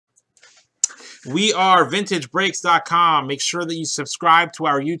We are VintageBreaks.com. Make sure that you subscribe to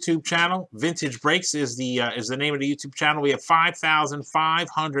our YouTube channel. Vintage Breaks is the name of the YouTube channel. We have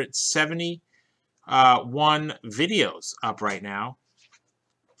 5,571 videos up right now.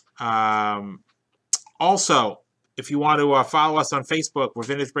 Also, if you want to follow us on Facebook, we're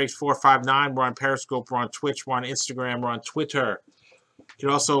Vintage Breaks 459. We're on Periscope. We're on Twitch. We're on Instagram. We're on Twitter. You can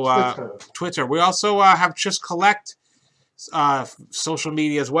also Twitter. We also have Just Collect social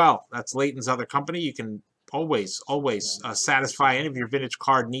media as well. That's Leighton's other company. You can always satisfy any of your vintage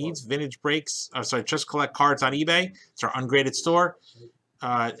card needs. Vintage Breaks, Just Collect Cards on eBay. It's our ungraded store.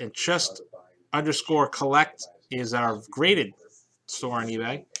 And Just_Collect is our graded store on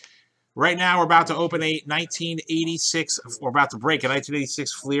eBay. Right now, we're about to open a 1986. We're about to break a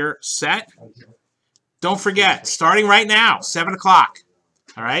 1986 Fleer set. Don't forget, starting right now, 7 o'clock.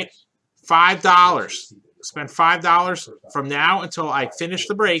 All right, $5. Spend $5 from now until I finish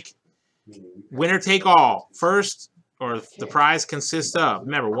the break. Winner take all. First, or the prize consists of,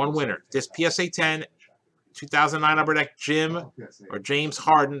 remember, one winner. This PSA 10, 2009 Upper Deck Jim or James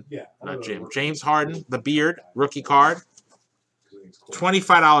Harden. Not Jim. James Harden, the Beard, rookie card.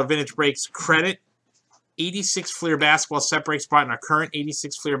 $25 Vintage Breaks credit. 86 Fleer basketball set break spot in our current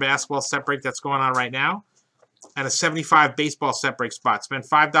 86 Fleer basketball set break that's going on right now. And a 75 baseball set break spot. Spend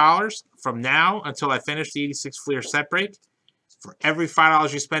 $5 from now until I finish the 86 Fleer set break. For every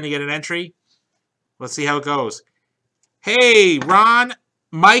 $5 you spend, you get an entry. Let's see how it goes. Hey, Ron,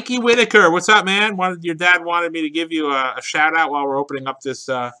 Mikey Whitaker, what's up, man? Your dad wanted me to give you a shout out while we're opening up this.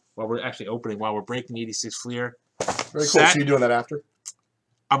 While we're breaking the 86 Fleer. Very cool. So you're doing that after?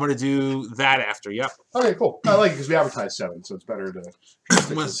 I'm going to do that after. Yep. Okay, cool. I like it because we advertise 7, so it's better to.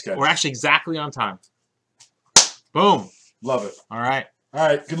 We're actually exactly on time. Boom. Love it. All right. All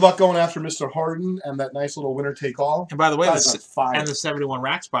right. Good luck going after Mr. Harden and that nice little winner take all. And by the way, the 71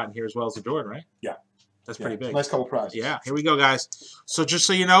 rack spot in here as well as the Jordan, right? Yeah. That's pretty big. Nice couple prizes. Yeah. Here we go, guys. So just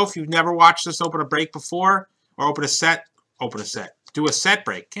so you know, if you've never watched us open a break before or do a set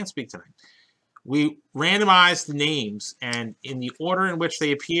break. Can't speak tonight. We randomize the names, and in the order in which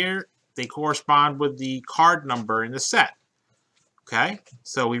they appear, they correspond with the card number in the set. Okay,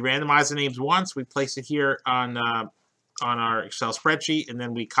 so we randomize the names once. We place it here on our Excel spreadsheet, and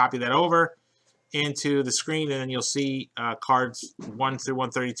then we copy that over into the screen, and then you'll see cards 1 through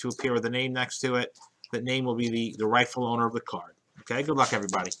 132 appear with a name next to it. That name will be the rightful owner of the card. Okay, good luck,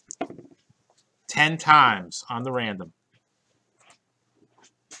 everybody. 10 times on the random.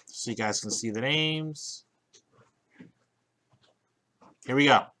 So you guys can see the names. Here we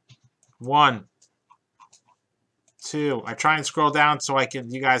go. 1, 2. I try and scroll down so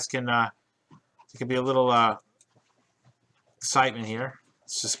you guys can, it can be a little excitement here.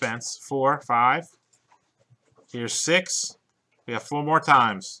 Suspense. 4, 5. Here's 6. We have 4 more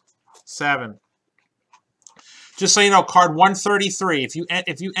times. 7. Just so you know, card 133. If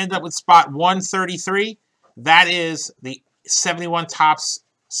you end up with spot 133, that is the 71 Topps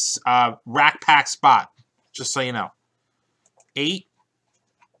rack pack spot. Just so you know. 8,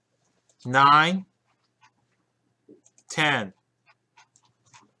 9, 10.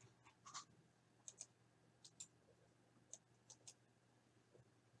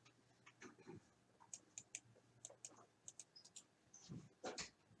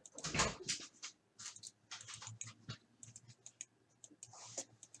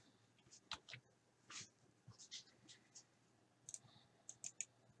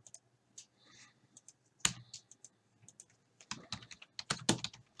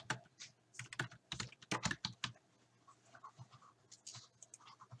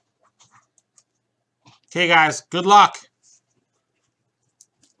 Okay, guys, good luck.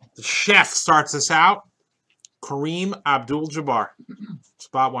 The chef starts us out. Kareem Abdul-Jabbar.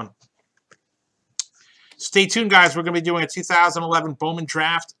 Spot 1. Stay tuned, guys. We're going to be doing a 2011 Bowman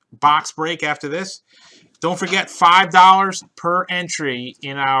Draft box break after this. Don't forget, $5 per entry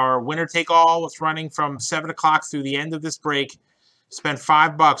in our winner take all. It's running from 7 o'clock through the end of this break. Spend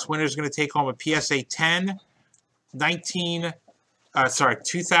 $5. Winner's going to take home a PSA 10,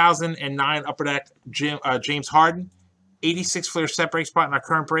 2009 Upper Deck James Harden, 86 Fleer set break spot in our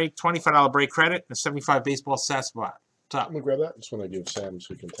current break, $25 break credit, and a 75 baseball set spot. Top. I'm going to grab that. Just want to give Sam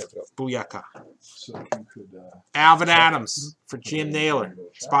so we can type it up. Booyaka. So you could, Alvin Adams for Jim Naylor.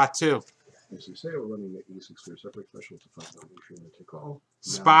 Spot 2. As you say, we're running the 86 Fleer set break special to $5 take all.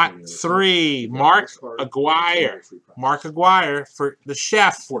 Spot 3. Mark Aguirre. Mark Aguirre for the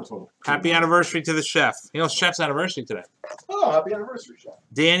chef. 4 total. Happy anniversary to the chef. You know, chef's anniversary today. Oh, happy anniversary, chef.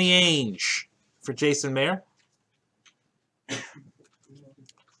 Danny Ainge for Jason Mayer.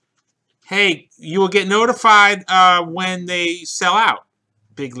 Hey, you will get notified when they sell out.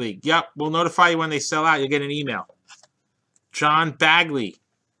 Big league. Yep, we'll notify you when they sell out. You'll get an email. John Bagley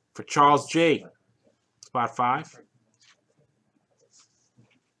for Charles J. Spot 5.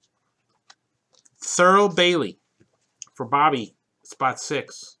 Thurl Bailey for Bobby. Spot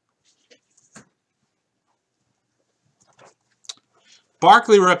 6.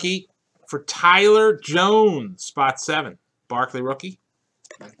 Barkley rookie for Tyler Jones. Spot 7. Barkley rookie.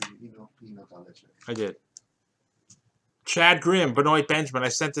 I did. Chad Grimm, Benoit Benjamin. I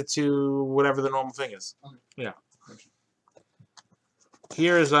sent it to whatever the normal thing is. Yeah.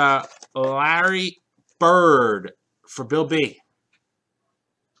 Here's Larry Bird for Bill B.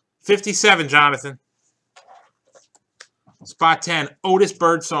 57, Jonathan. Spot 10. Otis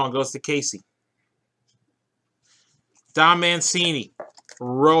Birdsong goes to Casey. Don Mancini.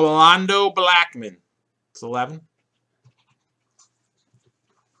 Rolando Blackman. It's 11.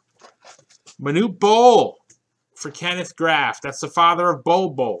 Manute Bowl for Kenneth Graff. That's the father of Bowl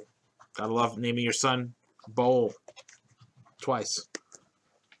Bowl. Gotta love naming your son Bowl twice.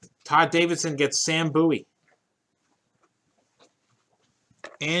 Todd Davidson gets Sam Bowie.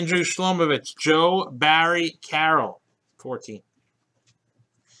 Andrew Shlomovich. Joe Barry Carroll. 14.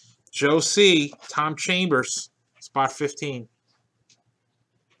 Joe C. Tom Chambers. Spot 15.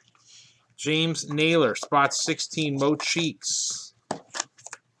 James Naylor. Spot 16. Mo Cheeks.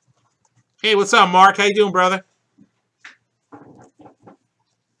 Hey, what's up, Mark? How you doing, brother?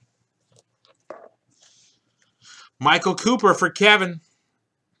 Michael Cooper for Kevin.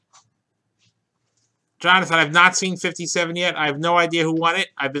 Jonathan, I've not seen 57 yet. I have no idea who won it.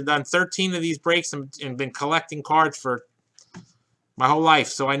 I've been done 13 of these breaks and been collecting cards for my whole life.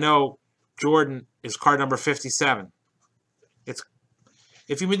 So I know Jordan is card number 57.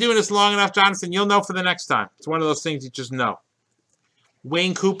 If you've been doing this long enough, Jonathan, you'll know for the next time. It's one of those things you just know.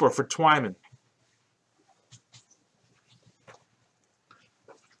 Wayne Cooper for Twyman.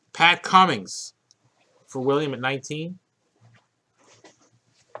 Pat Cummings for William at 19.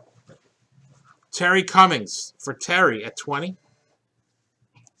 Terry Cummings for Terry at 20.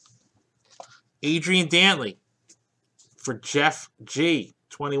 Adrian Dantley for Jeff G,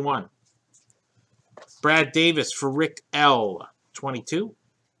 21. Brad Davis for Rick L, 22.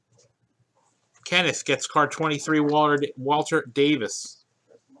 Kenneth gets card 23, Walter Davis.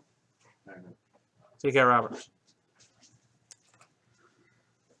 Take care, Robert.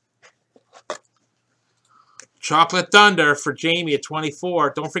 Chocolate Thunder for Jamie at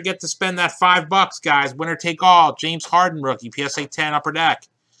 24. Don't forget to spend that $5, guys. Winner take all. James Harden rookie, PSA 10 upper deck.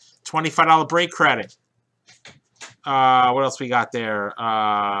 $25 break credit. What else we got there?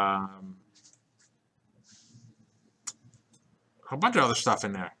 A bunch of other stuff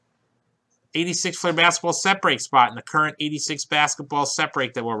in there. 86 Flair basketball set break spot in the current 86 basketball set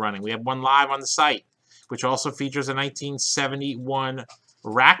break that we're running. We have one live on the site, which also features a 1971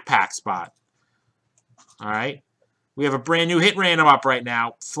 rack pack spot. All right. We have a brand new hit random up right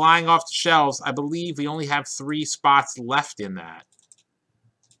now, flying off the shelves. I believe we only have 3 spots left in that.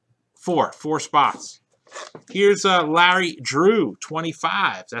 4 spots. Here's Larry Drew,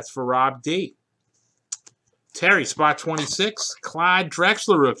 25. That's for Rob D. Terry, spot 26. Clyde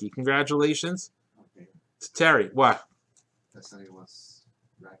Drexler rookie. Congratulations. Okay. To Terry. What? That's not even what's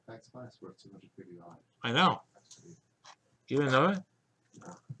rack pack spots worth $250. I know. You didn't know that?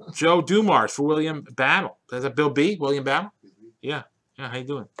 No. Joe Dumars for William Battle. That's a Bill B. William Battle? Yeah. Yeah, how you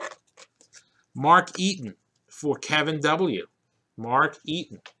doing? Mark Eaton for Kevin W. Mark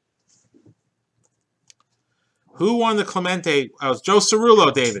Eaton. Who won the Clemente? Oh, it was Joe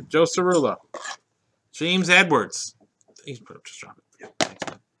Cerullo, David. Joe Cerullo. James Edwards. He's put up, just drop it. Yeah, thanks,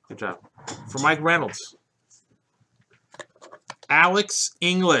 man. Good job. For Mike Reynolds. Alex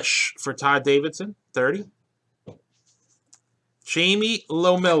English for Todd Davidson, 30. Jamie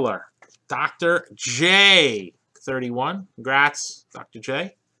Lomiller. Dr. J, 31. Congrats, Dr.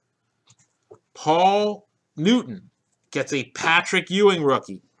 J. Paul Newton gets a Patrick Ewing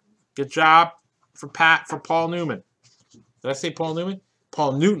rookie. Good job for Paul Newman. Did I say Paul Newman?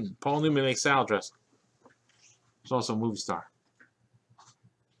 Paul Newton. Paul Newman makes salad dressing. He's also a movie star.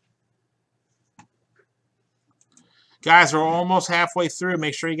 Guys, we're almost halfway through.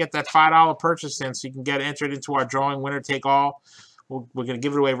 Make sure you get that $5 purchase in so you can get entered into our drawing winner take all. We're going to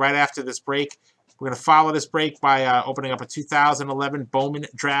give it away right after this break. We're going to follow this break by opening up a 2011 Bowman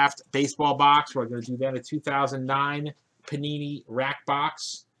Draft baseball box. We're going to do then a 2009 Panini rack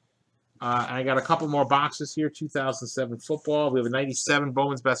box. And I got a couple more boxes here. 2007 football. We have a 97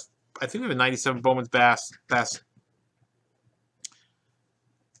 Bowman's Best. I think we have a 97 Bowman's Best.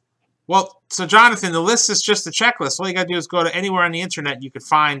 Well, so Jonathan, the list is just a checklist. All you got to do is go to anywhere on the internet. You can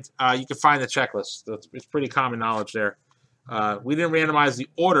find the checklist. It's pretty common knowledge there. We didn't randomize the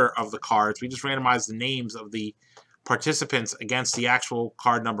order of the cards. We just randomized the names of the participants against the actual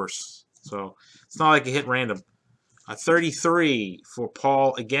card numbers. So it's not like a hit random. 33 for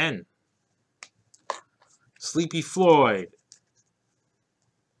Paul again. Sleepy Floyd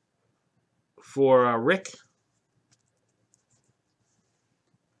for Rick.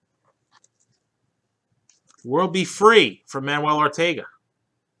 World Be Free for Manuel Ortega.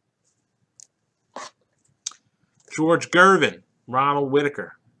 George Gervin, Ronald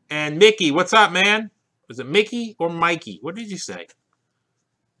Whitaker. And Mickey, what's up, man? Was it Mickey or Mikey? What did you say? I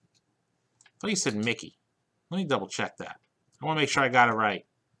thought you said Mickey. Let me double check that. I want to make sure I got it right.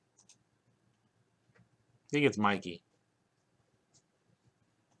 I think it's Mikey.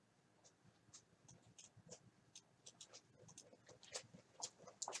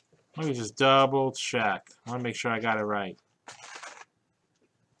 Let me just double check. I want to make sure I got it right.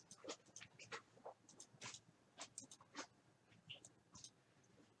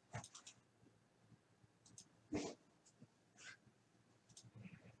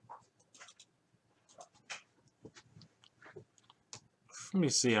 Let me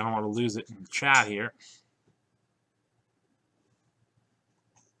see. I don't want to lose it in the chat here.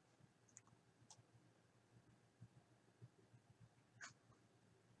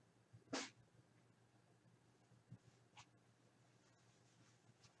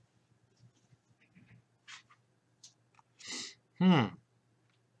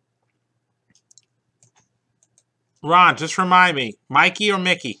 Ron, just remind me, Mikey or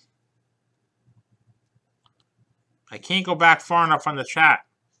Mickey? I can't go back far enough on the chat.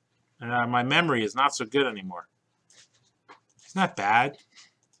 My memory is not so good anymore. It's not bad.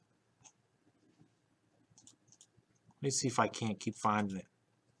 Let me see if I can't keep finding it.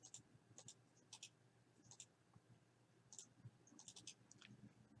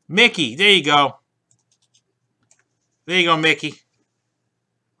 Mickey, there you go. There you go, Mickey.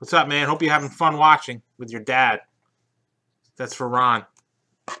 What's up, man? Hope you're having fun watching with your dad. That's for Ron.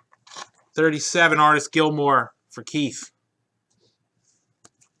 37, Artist Gilmore for Keith.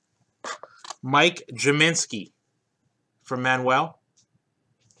 Mike Jaminski for Manuel.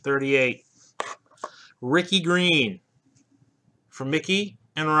 38. Ricky Green for Mickey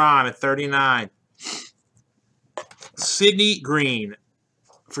and Ron at 39. Sidney Green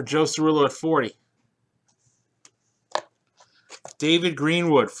for Joe Cerullo at 40. David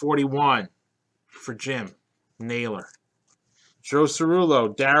Greenwood, 41 for Jim Naylor. Joe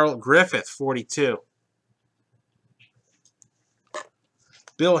Cerullo, Daryl Griffith, 42.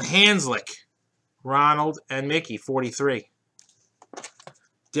 Bill Hanslick, Ronald and Mickey, 43.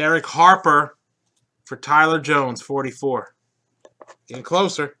 Derek Harper for Tyler Jones, 44. Getting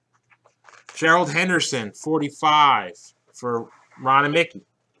closer. Gerald Henderson, 45 for Ron and Mickey.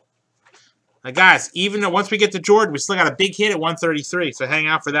 Now, guys, even though once we get to Jordan, we still got a big hit at 133, so hang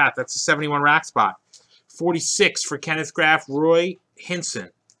out for that. That's a 71 rack spot. 46 for Kenneth Graff, Roy Hinson.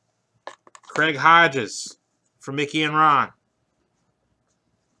 Craig Hodges for Mickey and Ron.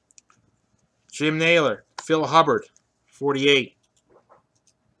 Jim Naylor, Phil Hubbard, 48.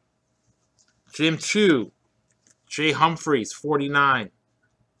 Jim Chu, Jay Humphreys, 49.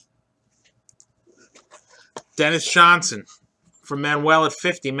 Dennis Johnson for Manuel at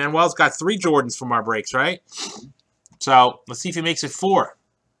 50. Manuel's got 3 Jordans from our breaks, right? So let's see if he makes it 4.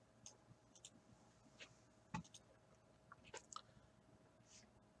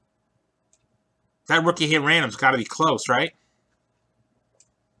 That rookie hit random's got to be close, right?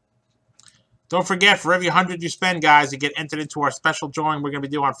 Don't forget, for every 100 you spend, guys, you get entered into our special drawing we're going to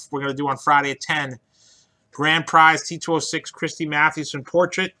do on Friday at 10. Grand prize T206 Christy Mathewson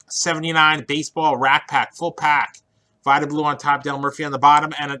portrait, 79 baseball rack pack, full pack. Vita Blue on top, Del Murphy on the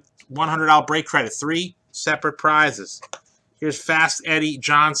bottom, and a $100 break credit. 3 separate prizes. Here's Fast Eddie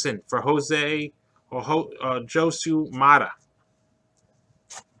Johnson for Josu Mata.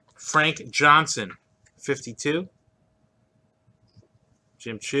 Frank Johnson, 52.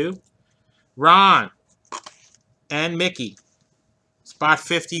 Jim Chu. Ron and Mickey. Spot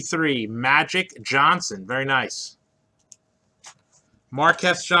 53. Magic Johnson. Very nice.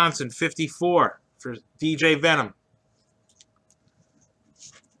 Marquez Johnson, 54 for DJ Venom.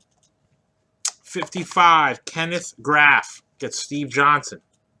 55. Kenneth Graff gets Steve Johnson.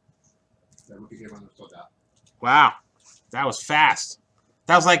 Wow. That was fast.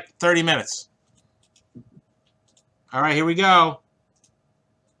 That was like 30 minutes. All right, here we go.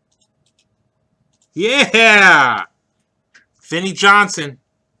 Yeah! Vinny Johnson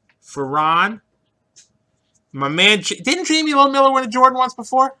for Ron. My man, didn't Jamie Lowe Miller win a Jordan once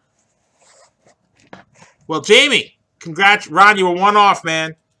before? Well, Jamie, congrats. Ron, you were one off,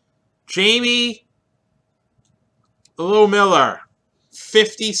 man. Jamie Lou Miller,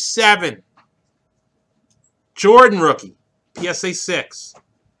 57. Jordan rookie, PSA 6.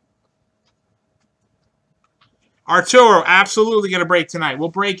 Arturo, absolutely going to break tonight. We'll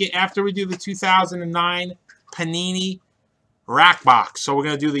break it after we do the 2009 Panini rack box. So we're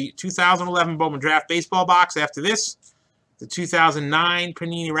going to do the 2011 Bowman Draft Baseball box after this. The 2009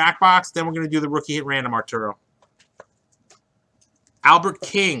 Panini rack box. Then we're going to do the rookie hit random, Arturo. Albert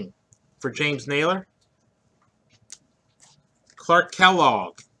King for James Naylor. Clark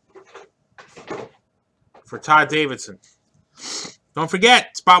Kellogg for Todd Davidson. Don't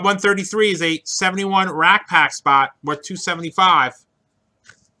forget, spot 133 is a 71 rack pack spot worth $275.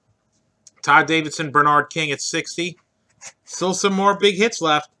 Todd Davidson, Bernard King at 60. Still some more big hits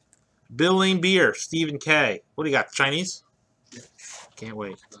left. Bill Lane Beer, Stephen K. What do you got? Chinese? Yeah. Can't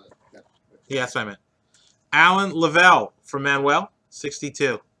wait. Yeah. Yeah, that's what I meant. Alan Lavelle from Manuel,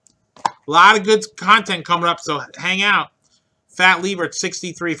 62. A lot of good content coming up, so hang out. Fat Lever at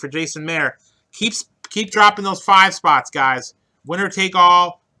 63 for Jason Mayer. Keep dropping those 5 spots, guys. Winner take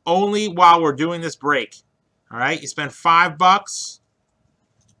all only while we're doing this break. All right, you spend $5.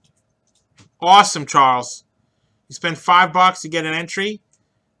 Awesome, Charles. You spend $5 to get an entry.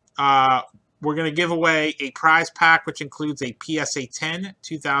 We're going to give away a prize pack, which includes a PSA 10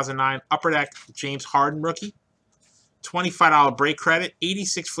 2009 Upper Deck James Harden rookie, $25 break credit,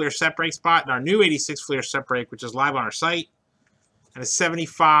 86 Fleer set break spot, and our new 86 Fleer set break, which is live on our site, and a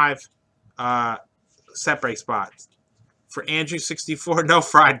 75 set break spot. For Andrew, 64, no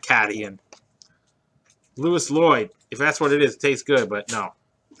fried caddy. And Lewis Lloyd, if that's what it is, it tastes good, but no.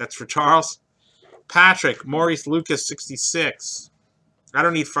 That's for Charles. Patrick, Maurice Lucas, 66. I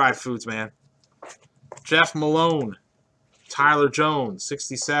don't eat fried foods, man. Jeff Malone, Tyler Jones,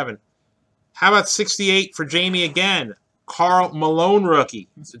 67. How about 68 for Jamie again? Carl Malone rookie.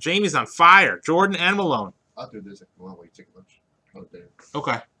 So Jamie's on fire. Jordan and Malone. I'll do this if you want. Wait, take lunch. Oh, there.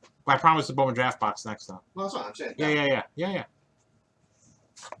 Okay. But I promise the Bowman draft box next time. Well, that's what I'm saying. Yeah.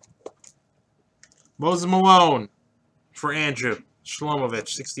 Moses Malone for Andrew. Shlomovich,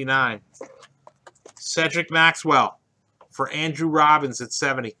 69. Cedric Maxwell for Andrew Robbins at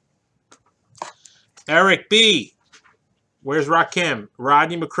 70. Eric B. Where's Rakim?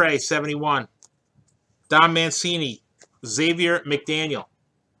 Rodney McCray, 71. Don Mancini. Xavier McDaniel,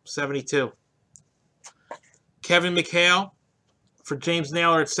 72. Kevin McHale for James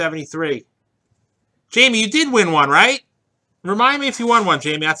Naylor at 73. Jamie, you did win one, right? Remind me if you won one,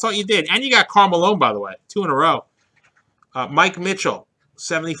 Jamie. I thought you did. And you got Karl Malone, by the way. 2 in a row. Mike Mitchell,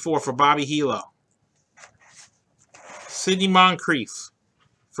 74 for Bobby Hilo. Sidney Moncrief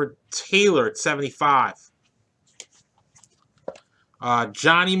for Taylor at 75.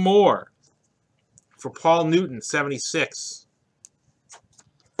 Johnny Moore for Paul Newton, 76.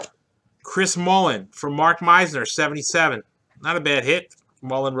 Chris Mullen for Mark Meisner, 77. Not a bad hit.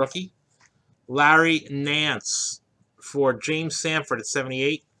 Mullen rookie. Larry Nance for James Sanford at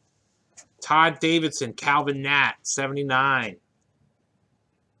 78. Todd Davidson, Calvin Nat, 79.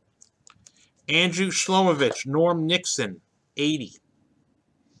 Andrew Shlomovich, Norm Nixon, 80.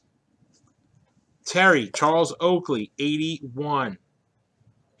 Terry, Charles Oakley, 81.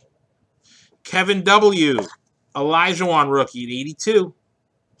 Kevin W., Elijah rookie at 82.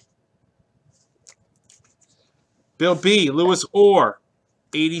 Bill B., Lewis Orr,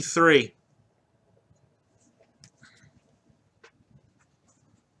 83.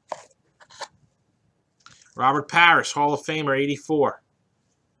 Robert Parrish, Hall of Famer, 84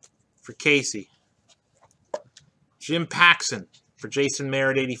 for Casey. Jim Paxson for Jason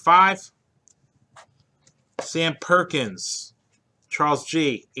Merritt, 85. Sam Perkins, Charles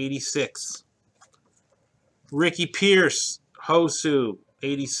G., 86. Ricky Pierce, Hosu,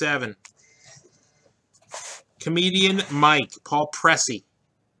 87. Comedian Mike, Paul Pressey,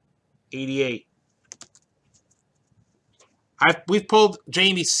 88. We've pulled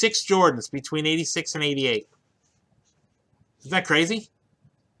Jamie 6 Jordans between 86 and 88. Isn't that crazy?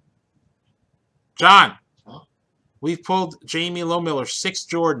 John, Huh? we've pulled Jamie Lowmiller 6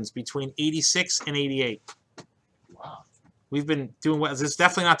 Jordans between 86 and 88. Wow. We've been doing well. This is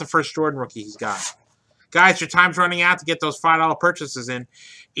definitely not the first Jordan rookie he's got. Guys, your time's running out to get those $5 purchases in.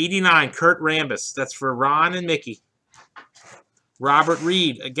 89, Kurt Rambis. That's for Ron and Mickey. Robert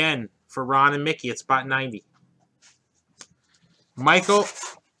Reed, again, for Ron and Mickey. It's spot 90. Michael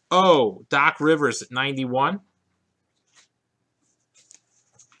O. Doc Rivers at 91.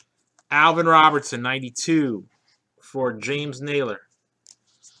 Alvin Robertson, 92, for James Naylor.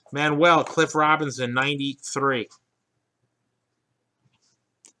 Manuel Cliff Robinson, 93.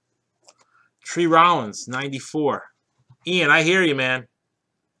 Tree Rollins, 94. Ian, I hear you, man.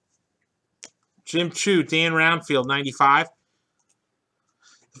 Jim Chu, Dan Roundfield, 95.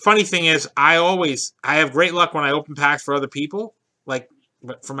 The funny thing is, I have great luck when I open packs for other people. Like,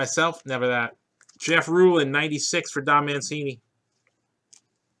 but for myself, never that. Jeff Rulin, 96 for Don Mancini.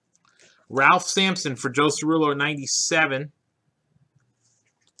 Ralph Sampson for Joe Cerullo at 97.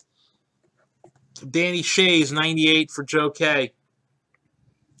 Danny Shays, 98 for Joe K.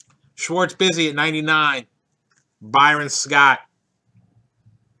 Schwartz Busy at 99. Byron Scott.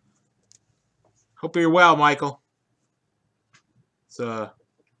 Hope you're well, Michael. I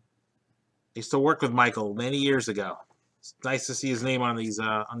used to work with Michael many years ago. It's nice to see his name on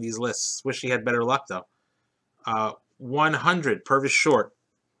these lists. Wish he had better luck though. 100, Purvis Short.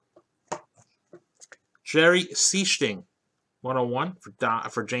 Jerry Seasting, 101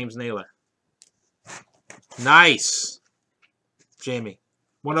 for James Naylor. Nice, Jamie.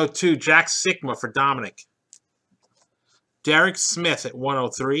 102, Jack Sigma for Dominic. Derek Smith at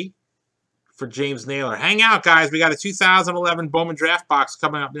 103 for James Naylor. Hang out, guys. We got a 2011 Bowman Draft Box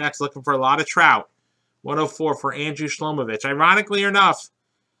coming up next, looking for a lot of Trout. 104 for Andrew Shlomovich. Ironically enough,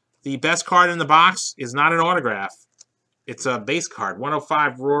 the best card in the box is not an autograph. It's a base card.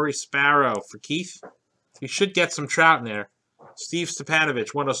 105, Rory Sparrow for Keith. You should get some Trout in there. Steve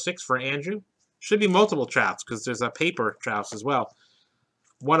Stepanovich, 106 for Andrew. Should be multiple Trouts because there's a paper Trouts as well.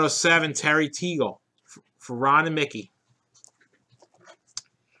 107, Terry Teagle for Ron and Mickey.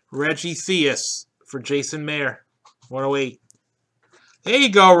 Reggie Theus for Jason Mayer, 108. There you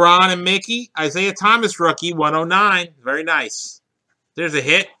go, Ron and Mickey. Isaiah Thomas rookie, 109. Very nice. There's a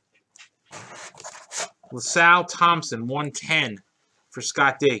hit. LaSalle Thompson, 110 for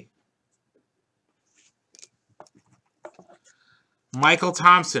Scott D. Michael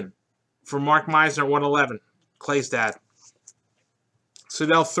Thompson for Mark Meisner, 111. Clay's dad.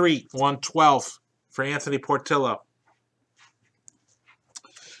 Sudell 3, 112 for Anthony Portillo.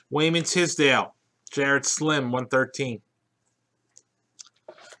 Wayman Tisdale, Jared Slim, 113.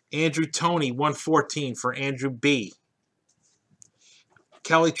 Andrew Toney, 114 for Andrew B.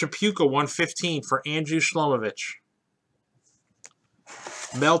 Kelly Tripucka, 115 for Andrew Shlomovich.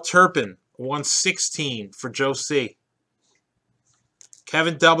 Mel Turpin, 116 for Joe C.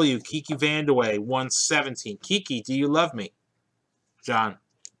 Kevin W. Kiki Vandewey, 117. Kiki, do you love me? John?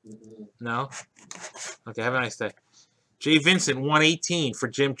 No? Okay, have a nice day. Jay Vincent, 118 for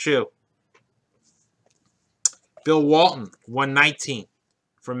Jim Chu. Bill Walton, 119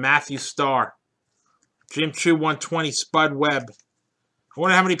 for Matthew Starr. Jim Chu, 120, Spud Webb. I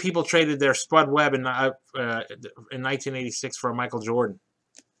wonder how many people traded their Spud Webb in 1986 for Michael Jordan.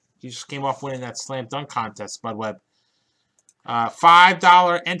 He just came off winning that slam dunk contest, Spud Webb.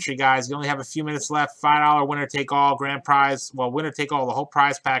 $5 entry, guys. You only have a few minutes left. $5 winner-take-all grand prize. Well, winner-take-all, the whole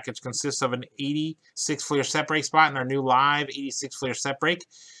prize package consists of an 86 Fleer set break spot in our new live 86 Fleer set break.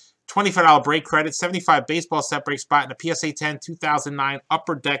 $25 break credit, 75 baseball set break spot, and a PSA 10 2009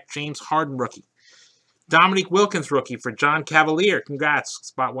 Upper Deck James Harden rookie. Dominique Wilkins rookie for John Cavalier. Congrats,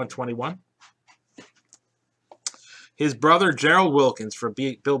 spot 121. His brother Gerald Wilkins for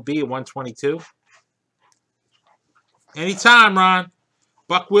Bill B at 122. Anytime, Ron.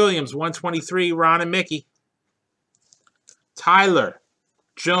 Buck Williams, 123, Ron and Mickey. Tyler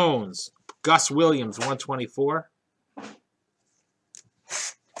Jones, Gus Williams, 124.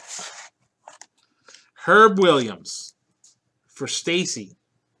 Herb Williams for Stacy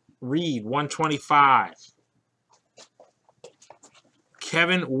Reed, 125.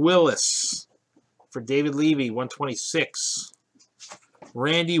 Kevin Willis for David Levy, 126.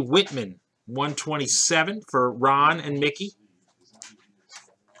 Randy Whitman, 127 for Ron and Mickey.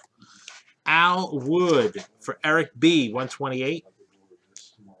 Al Wood for Eric B, 128.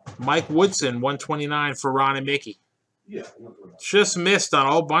 Mike Woodson, 129 for Ron and Mickey. Just missed on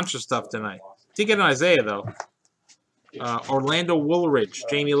a whole bunch of stuff tonight. Did get an Isaiah, though. Orlando Woolridge,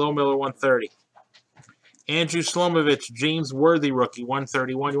 Jamie Lowmiller, 130. Andrew Shlomovich, James Worthy rookie,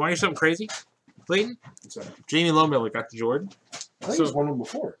 131. You want to hear something crazy, Clayton? Jamie Lowmiller got the Jordan. I think he's won one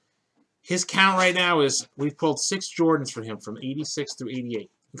before. His count right now is we've pulled 6 Jordans for him from 86 through 88,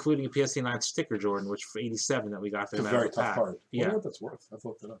 including a PSA 9 sticker Jordan, which for 87 that we got for him. It's a very tough card. Yeah. I wonder what that's worth. I've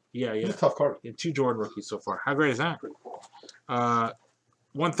looked it up. Yeah. It's a tough card. 2 Jordan rookies so far. How great is that?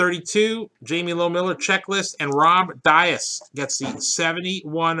 132, Jamie Lowmiller checklist, and Rob Dias gets the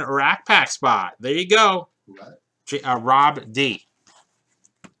 71 Rack Pack spot. There you go. Rob D.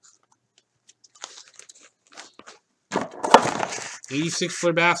 '86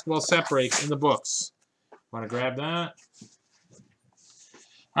 Fleer basketball set break in the books. Want to grab that?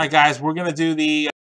 All right, guys, we're going to do the